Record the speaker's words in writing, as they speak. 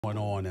going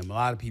on, and a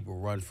lot of people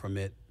run from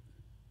it,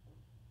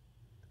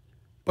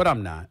 but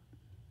I'm not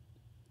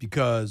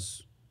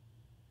because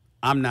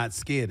I'm not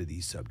scared of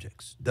these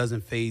subjects.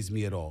 Doesn't faze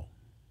me at all.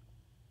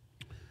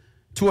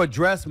 To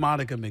address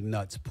Monica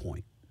McNutt's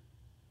point,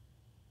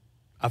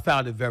 I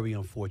found it very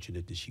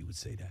unfortunate that she would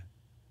say that.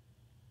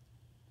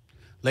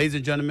 Ladies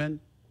and gentlemen,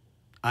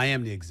 I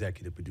am the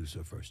executive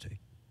producer of First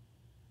Take.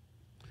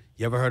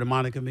 You ever heard of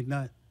Monica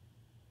McNutt?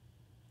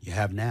 You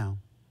have now,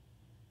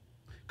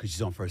 because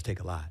she's on First Take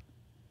a lot.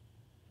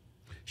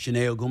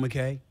 Shanae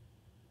Ogumake,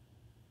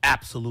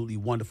 absolutely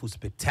wonderful,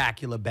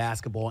 spectacular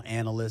basketball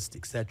analyst,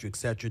 et cetera,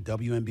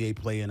 WNBA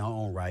player in her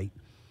own right.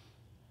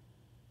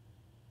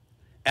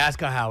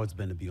 Ask her how it's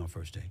been to be on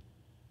First Take.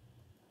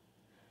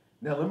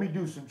 Now, let me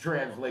do some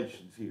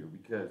translations here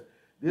because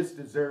this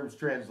deserves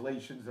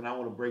translations, and I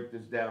want to break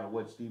this down to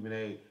what Stephen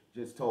A.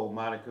 just told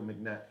Monica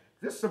McNutt.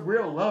 This is some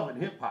real love and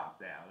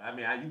hip-hop now. I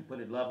mean, you put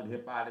it love and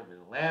hip-hop in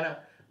Atlanta,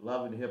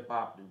 love and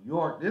hip-hop New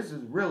York. This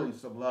is really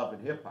some love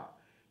and hip-hop.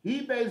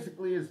 He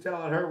basically is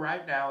telling her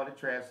right now, and it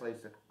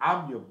translates that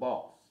I'm your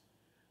boss.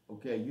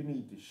 Okay, you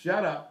need to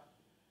shut up.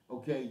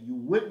 Okay, you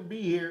wouldn't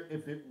be here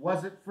if it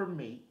wasn't for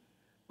me.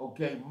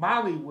 Okay,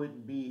 Molly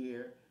wouldn't be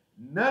here.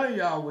 None of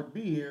y'all would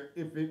be here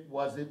if it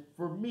wasn't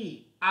for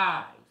me.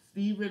 I,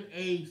 Stephen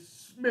A.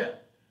 Smith,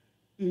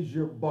 is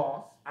your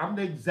boss. I'm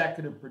the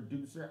executive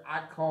producer.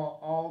 I call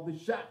all the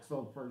shots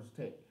on First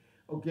Take.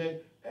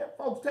 Okay? And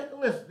folks, take a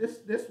listen.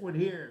 This one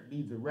here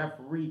needs a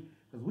referee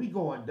because we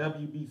go on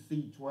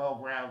WBC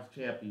 12 rounds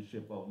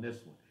championship on this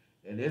one.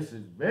 And this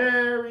is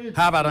very interesting.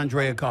 How about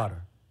Andrea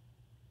Carter,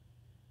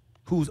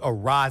 who's a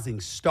rising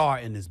star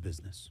in this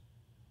business?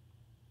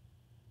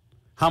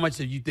 How much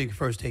do you think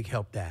First Take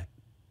helped that?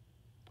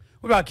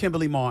 What about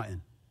Kimberly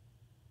Martin?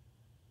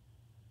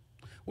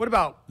 What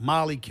about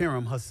Molly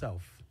Kiram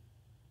herself?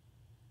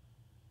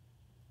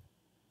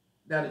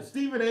 Now, did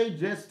Stephen A.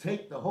 just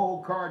take the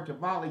whole card to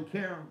Molly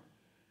Kiram?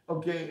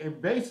 Okay,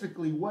 and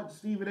basically what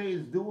Stephen A.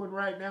 is doing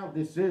right now,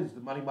 this is the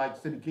Money Mike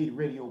Syndicated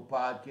Radio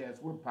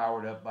Podcast. We're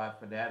powered up by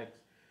Fanatics.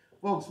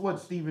 Folks, what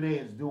Stephen A.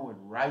 is doing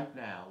right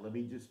now, let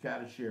me just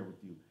kind of share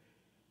with you.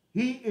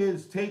 He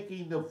is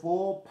taking the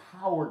full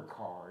power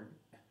card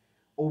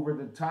over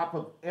the top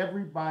of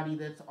everybody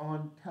that's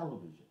on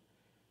television.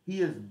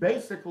 He is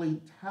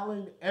basically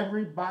telling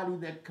everybody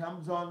that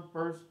comes on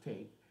First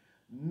Take,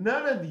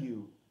 none of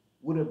you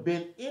would have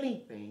been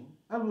anything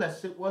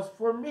unless it was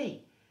for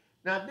me.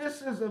 Now,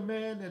 this is a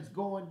man that's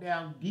going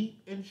down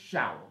deep and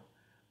shallow,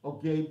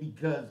 okay,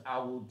 because I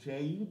will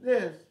tell you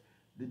this,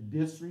 the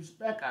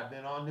disrespect, I've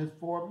been on this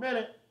for a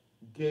minute,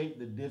 okay,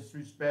 the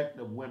disrespect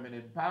of women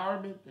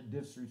empowerment, the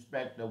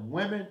disrespect of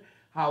women,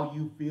 how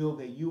you feel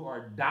that you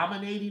are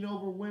dominating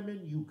over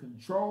women, you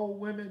control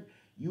women,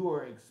 you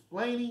are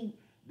explaining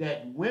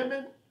that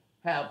women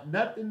have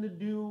nothing to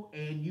do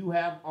and you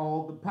have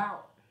all the power.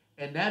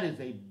 And that is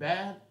a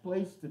bad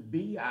place to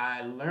be.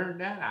 I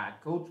learned that. I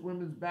coach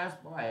women's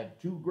basketball. I had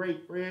two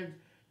great friends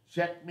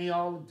check me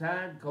all the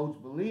time, Coach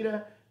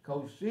Belita,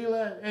 Coach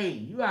Sheila. Hey,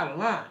 you out of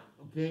line,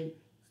 okay?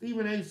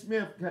 Stephen A.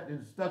 Smith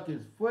stuck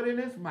his foot in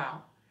his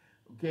mouth,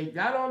 okay,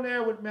 got on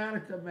there with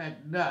Monica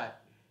McNutt,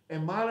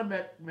 and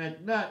Monica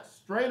McNutt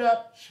straight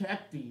up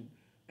checked him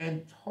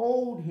and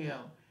told him,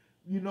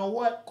 you know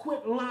what,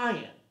 quit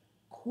lying.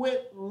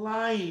 Quit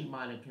lying,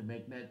 Monica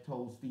McNutt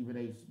told Stephen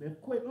A. Smith.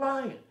 Quit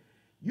lying.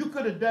 You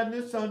could have done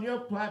this on your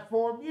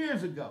platform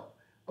years ago,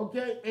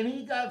 okay? And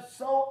he got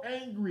so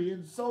angry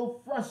and so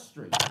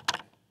frustrated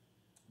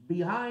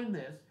behind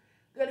this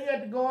that he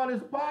had to go on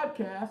his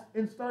podcast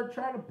and start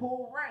trying to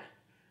pull rank.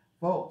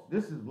 Folks,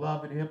 this is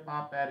love and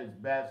hip-hop at its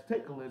best.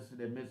 Take a listen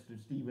to Mr.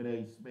 Stephen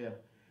A. Smith.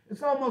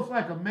 It's almost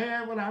like a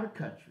man without a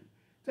country.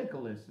 Take a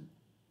listen.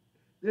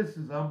 This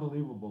is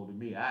unbelievable to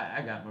me.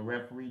 I got my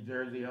referee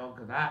jersey on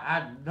because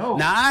I know.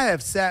 Now, I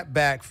have sat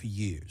back for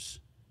years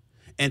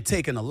and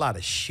taken a lot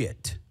of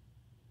shit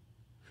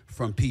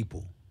from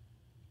people.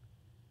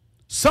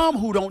 Some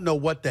who don't know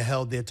what the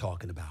hell they're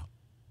talking about.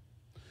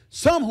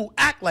 Some who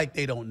act like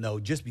they don't know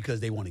just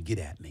because they want to get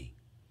at me.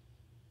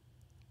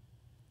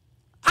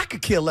 I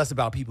could care less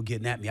about people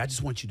getting at me. I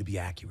just want you to be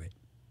accurate.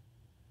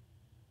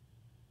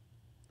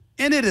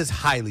 And it is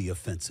highly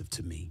offensive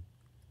to me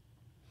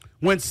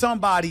when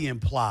somebody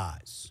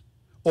implies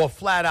or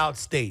flat out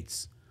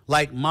states,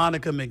 like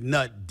Monica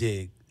McNutt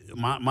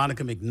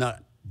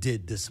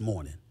did this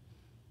morning,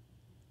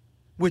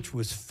 which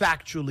was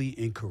factually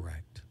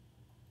incorrect.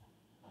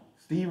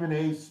 Stephen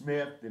A.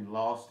 Smith then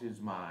lost his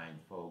mind,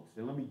 folks.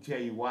 And let me tell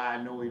you why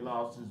I know he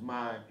lost his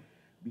mind.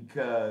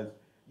 Because,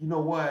 you know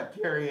what,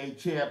 Carrie A.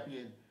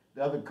 Champion,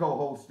 the other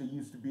co-host that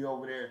used to be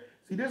over there.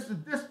 See, this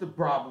is the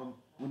problem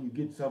when you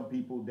get some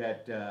people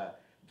that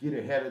get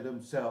ahead of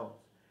themselves,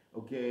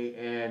 okay,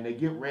 and they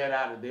get ran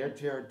out of their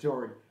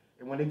territory.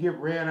 And when they get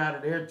ran out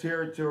of their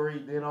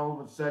territory, then all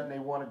of a sudden they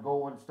want to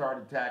go and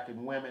start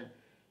attacking women.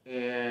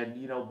 And,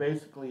 you know,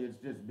 basically it's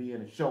just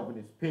being a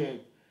chauvinist pig,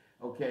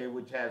 okay,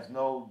 which has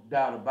no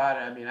doubt about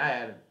it. I mean, I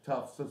had a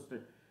tough sister,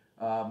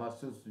 my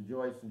sister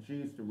Joyce, and she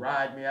used to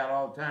ride me out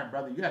all the time.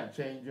 Brother, you got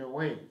to change your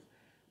ways.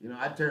 You know,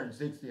 I turned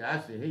 60.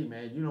 I said, hey,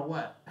 man, you know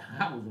what?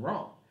 I was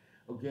wrong.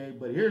 Okay,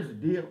 but here's the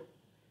deal.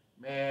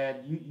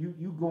 Man,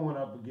 you going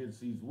up against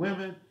these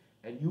women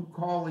and you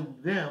calling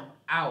them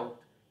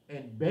out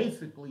and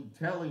basically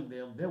telling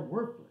them they're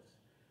worthless.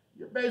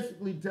 You're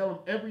basically telling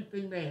them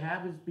everything they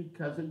have is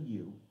because of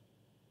you.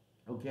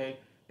 Okay?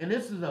 And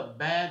this is a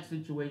bad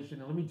situation.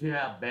 And let me tell you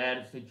how bad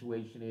a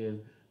situation is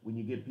when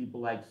you get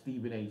people like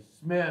Stephen A.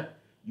 Smith.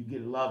 You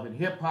get love and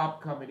hip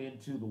hop coming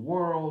into the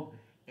world,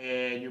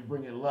 and you're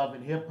bringing love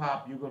and hip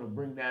hop. You're going to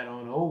bring that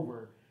on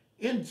over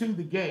into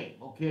the game.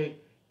 Okay?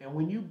 And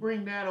when you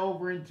bring that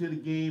over into the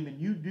game and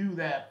you do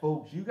that,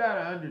 folks, you got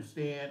to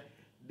understand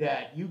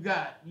that you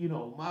got, you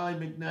know, Molly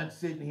McNutt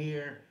sitting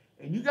here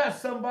and you got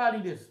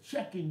somebody that's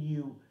checking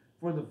you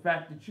for the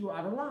fact that you're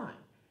out of line.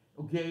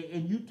 Okay?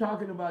 And you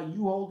talking about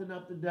you holding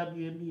up the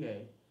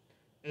WNBA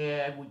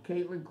and with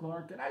Caitlin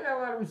Clark. And I got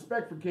a lot of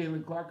respect for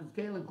Caitlin Clark because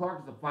Caitlin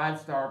Clark is a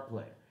 5-star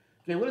player.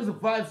 Okay, what is a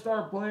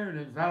 5-star player? And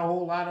there's not a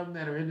whole lot of them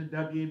that are in the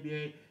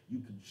WNBA. You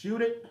can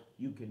shoot it,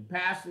 you can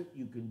pass it,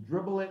 you can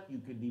dribble it, you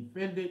can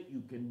defend it,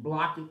 you can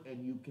block it,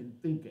 and you can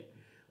think it.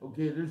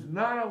 Okay, there's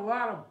not a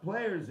lot of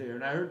players there.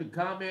 And I heard the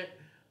comment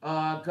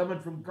coming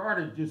from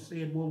Carter just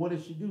saying, well, what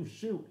does she do?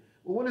 Shoot.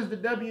 Well, what does the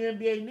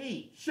WNBA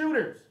need?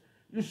 Shooters.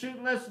 You're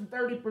shooting less than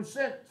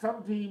 30%.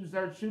 Some teams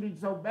are shooting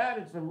so bad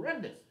it's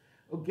horrendous.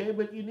 Okay,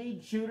 but you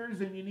need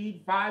shooters and you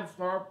need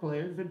 5-star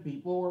players and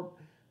people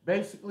are,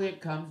 basically it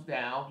comes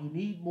down. You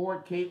need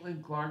more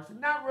Caitlin Clarks, and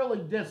not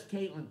really just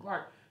Caitlin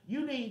Clark.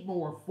 You need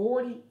more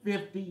 40,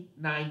 50,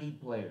 90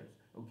 players.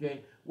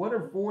 Okay, what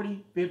are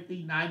 40,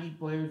 50, 90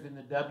 players in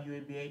the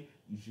WNBA?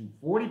 You shoot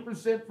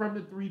 40% from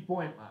the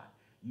three-point line.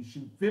 You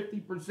shoot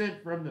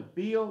 50% from the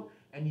field,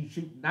 and you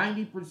shoot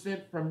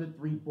 90% from the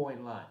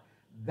three-point line.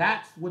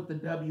 That's what the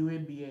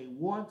WNBA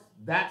wants.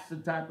 That's the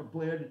type of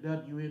player the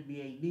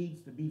WNBA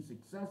needs to be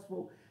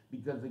successful,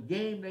 because the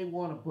game they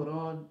want to put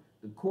on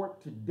the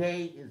court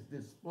today is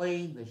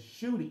displaying the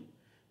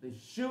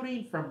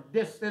shooting from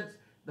distance,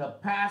 the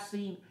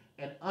passing,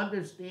 and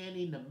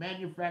understanding the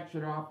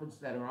manufactured offense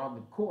that are on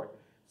the court.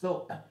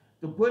 So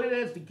to put it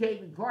as to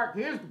Caitlin Clark,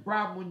 here's the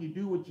problem when you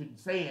do what you're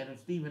saying, or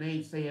Stephen A.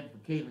 is saying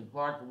for Caitlin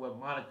Clark, or what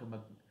Monica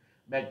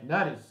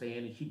McNutt is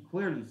saying, and she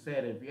clearly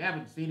said it. If you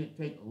haven't seen it,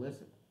 take a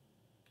listen.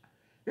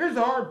 Here's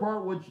the hard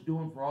part, what you're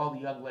doing for all the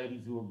young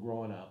ladies who are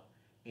growing up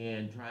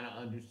and trying to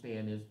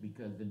understand this,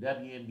 because the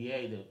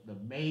WNBA, the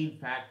main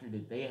factor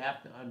that they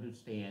have to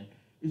understand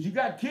is you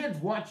got kids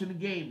watching the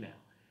game now.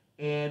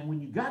 And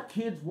when you got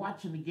kids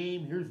watching the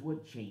game, here's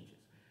what changes.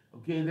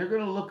 Okay, they're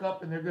going to look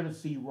up and they're going to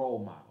see role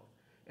models.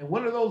 And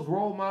what are those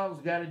role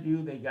models got to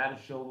do? They got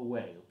to show the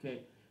way,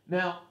 okay?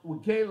 Now,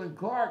 with Caitlin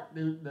Clark,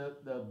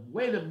 the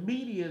way the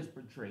media is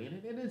portraying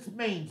it, and it's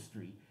Main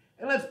Street.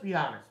 And let's be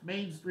honest,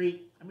 Main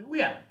Street, I mean, we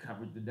haven't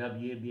covered the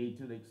WNBA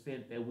to the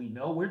extent that we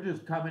know. We're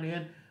just coming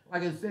in,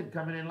 like I said,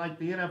 coming in like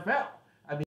the NFL.